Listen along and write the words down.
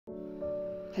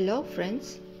Hello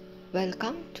friends,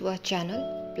 welcome to our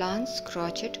channel Plants,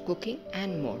 Crochet, Cooking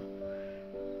and more.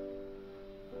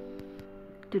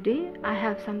 Today I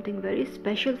have something very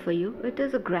special for you. It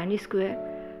is a granny square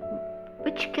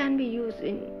which can be used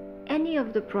in any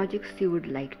of the projects you would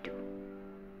like to.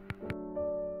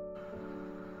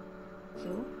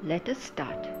 So let us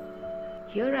start.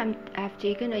 Here I have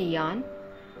taken a yarn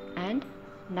and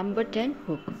number 10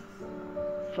 hook.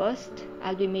 First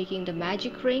I'll be making the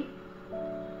magic ring.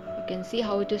 You can see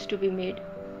how it is to be made.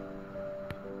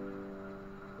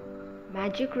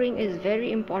 Magic ring is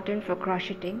very important for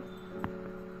crocheting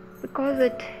because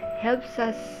it helps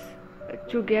us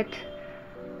to get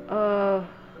a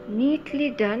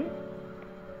neatly done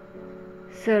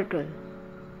circle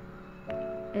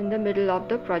in the middle of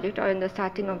the project or in the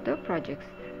starting of the projects.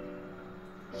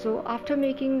 So after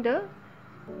making the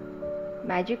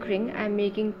magic ring, I am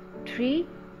making 3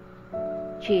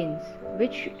 chains,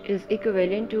 which is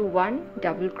equivalent to 1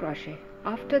 double crochet.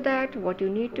 After that, what you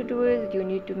need to do is you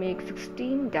need to make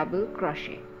 16 double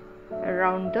crochet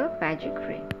around the magic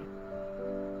ring.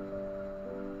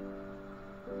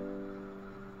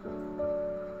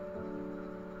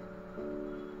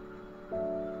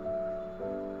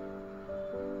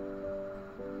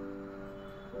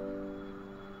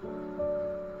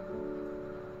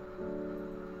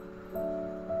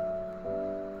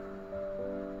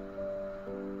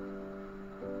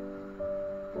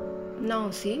 Now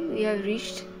see, we have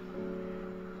reached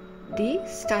the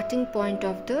starting point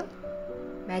of the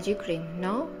magic ring.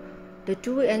 Now the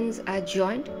two ends are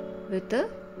joined with a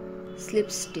slip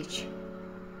stitch.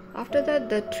 After that,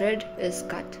 the thread is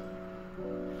cut.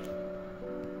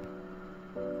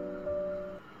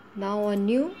 Now a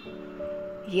new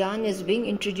yarn is being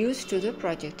introduced to the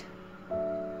project.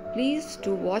 Please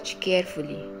do watch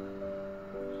carefully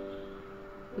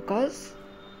because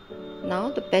now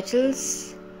the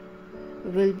petals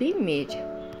will be made.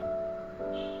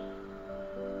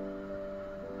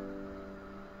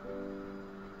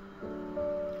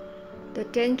 The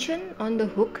tension on the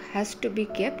hook has to be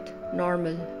kept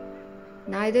normal,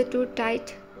 neither too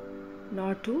tight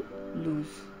nor too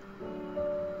loose.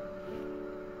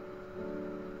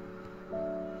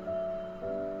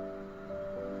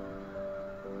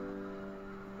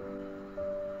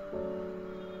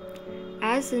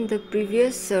 As in the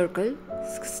previous circle,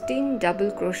 16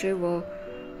 double crochet were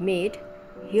made.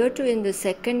 Here too, in the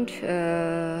second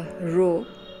row,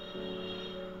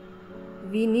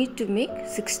 we need to make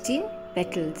 16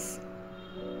 petals.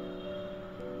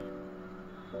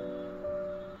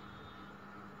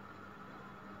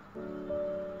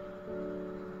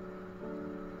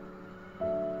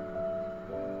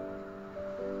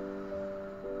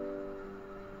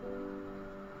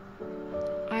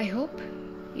 I hope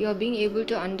you are being able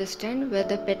to understand where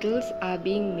the petals are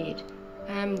being made.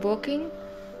 I am working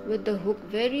with the hook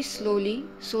very slowly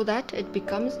so that it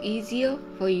becomes easier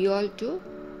for you all to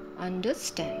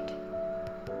understand.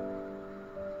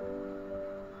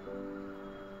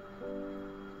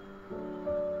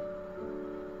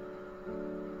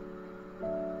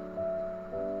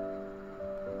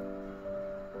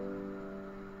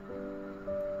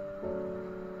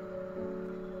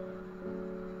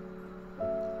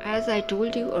 As I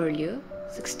told you earlier,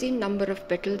 16 number of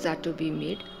petals are to be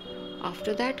made.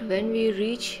 After that, when we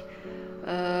reach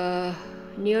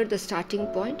near the starting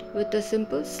point, with a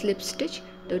simple slip stitch,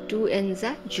 the two ends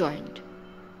are joined.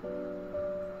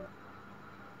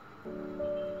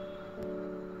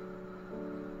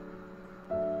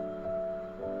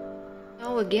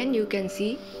 Now again you can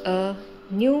see a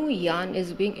new yarn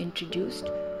is being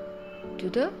introduced to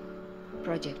the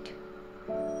project.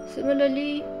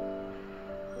 Similarly,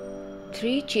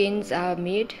 3 chains are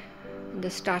made in the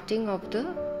starting of the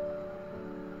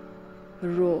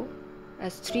row.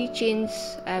 As 3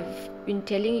 chains, I've been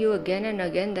telling you again and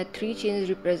again that 3 chains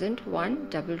represent 1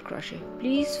 double crochet.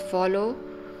 Please follow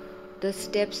the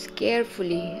steps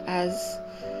carefully as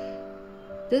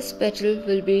this petal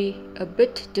will be a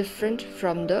bit different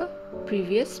from the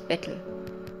previous petal.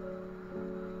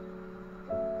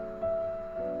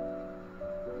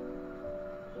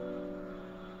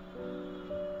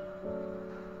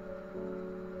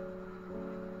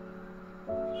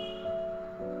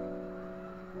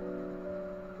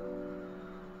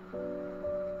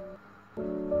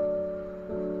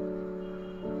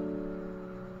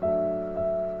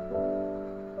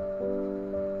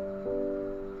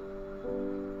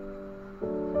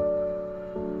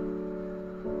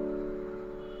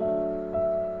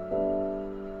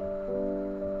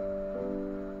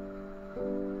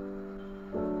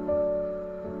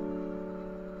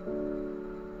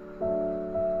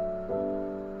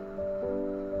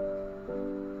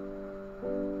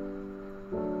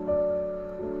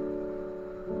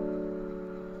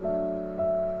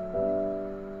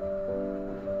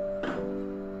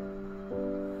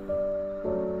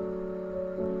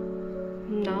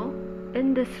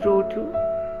 In this row 2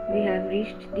 we have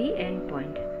reached the end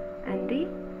point, and the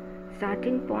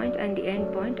starting point and the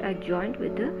end point are joined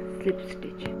with a slip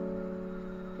stitch.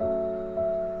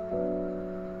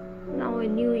 Now a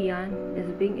new yarn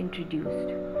is being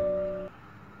introduced.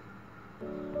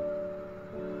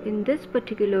 In this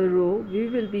particular row we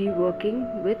will be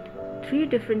working with 3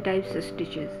 different types of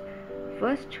stitches.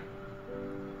 First,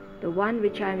 the one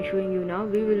which I am showing you now,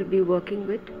 we will be working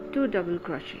with 2 double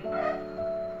crochet.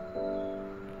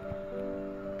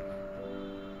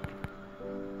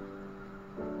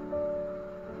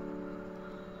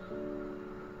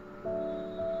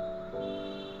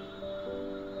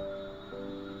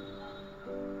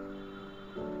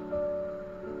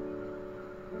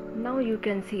 Now you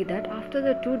can see that after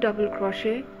the 2 double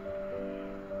crochet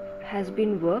has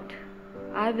been worked,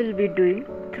 I will be doing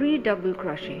 3 double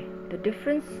crochet. The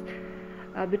difference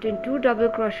between 2 double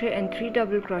crochet and 3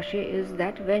 double crochet is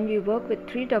that when we work with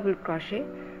 3 double crochet,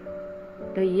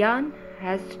 the yarn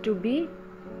has to be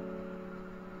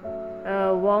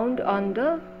wound on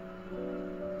the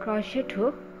crochet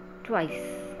hook twice.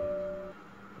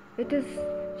 It is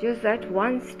just that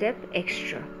one step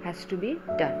extra has to be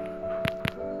done.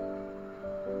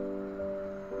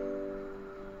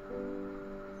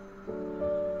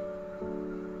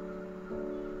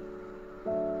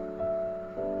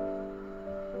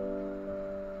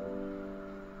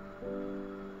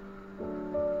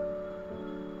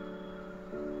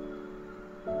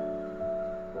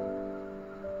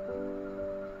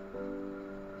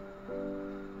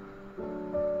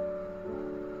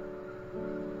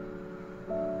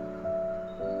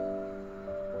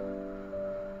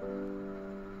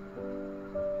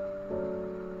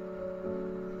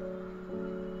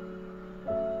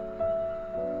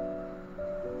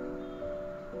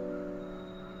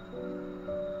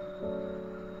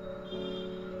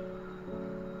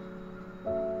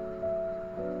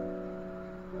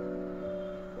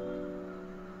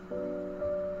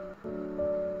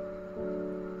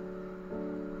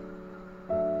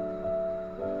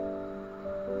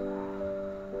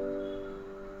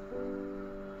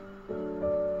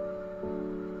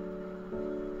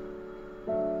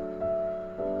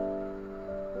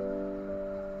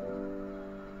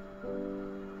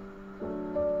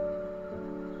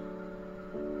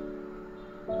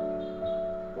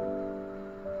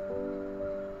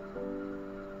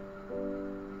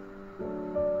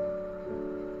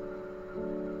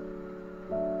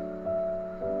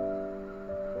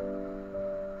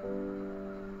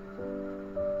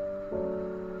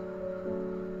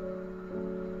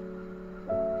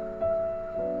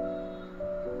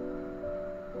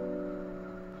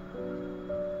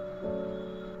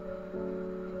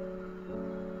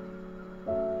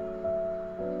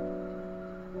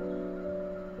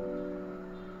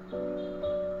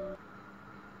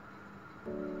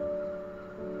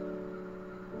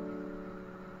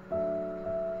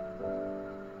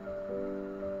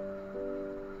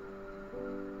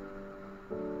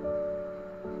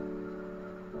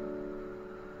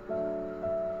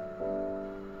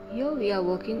 Here we are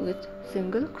working with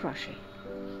single crochet.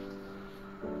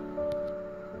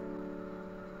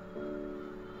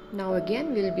 Now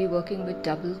again we will be working with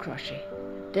double crochet,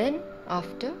 then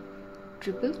after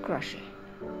triple crochet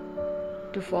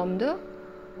to form the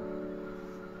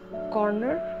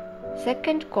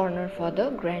second corner for the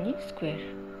granny square.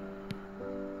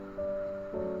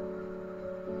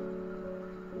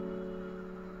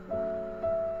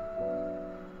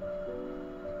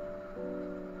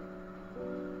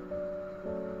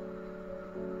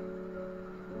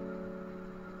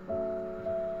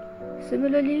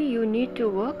 Similarly, you need to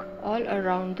work all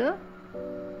around the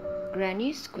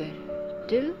granny square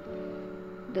till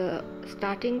the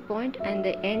starting point and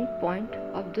the end point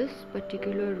of this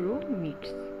particular row meets,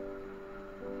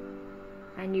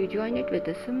 and you join it with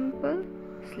a simple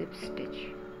slip stitch.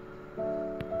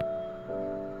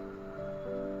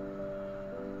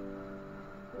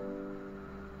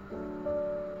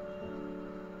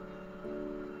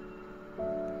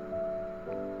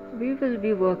 We will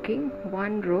be working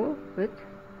one row with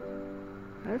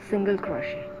a single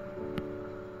crochet.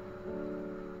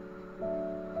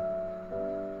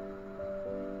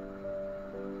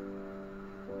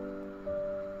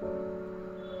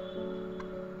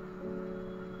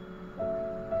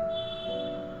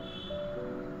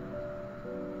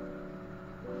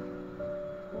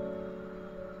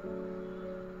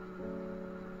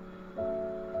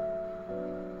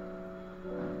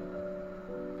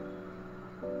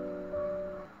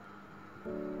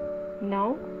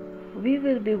 Now we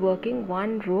will be working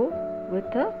one row with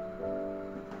a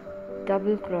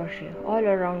double crochet all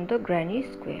around the granny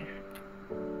square.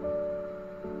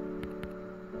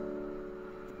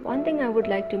 One thing I would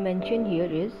like to mention here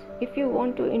is, if you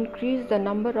want to increase the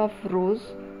number of rows,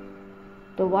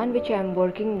 the one which I am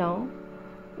working now,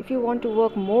 if you want to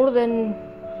work more than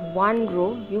one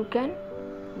row, you can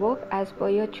work as per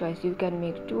your choice. You can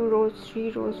make 2 rows,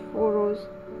 3 rows, 4 rows,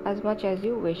 as much as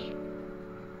you wish.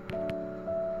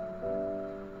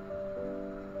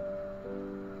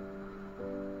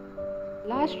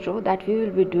 Last row that we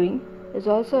will be doing is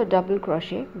also a double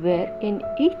crochet, where in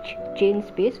each chain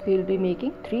space we will be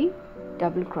making 3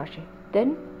 double crochet.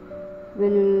 Then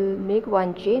we'll make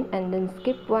one chain and then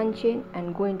skip one chain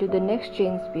and go into the next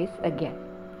chain space again.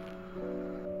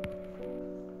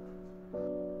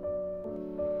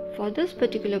 For this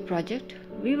particular project,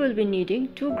 we will be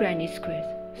needing 2 granny squares.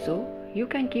 So you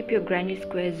can keep your granny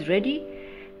squares ready,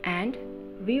 and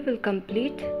we will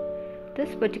complete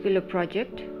this particular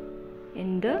project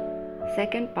in the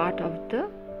second part of the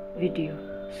video.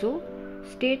 So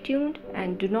stay tuned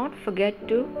and do not forget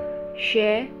to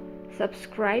share,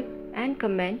 subscribe and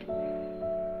comment.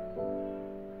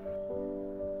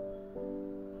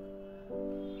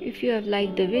 If you have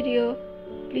liked the video,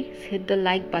 please hit the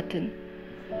like button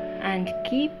and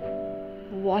keep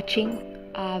watching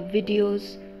our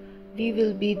videos. We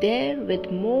will be there with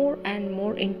more and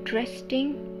more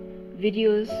interesting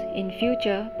videos in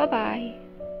future. Bye bye.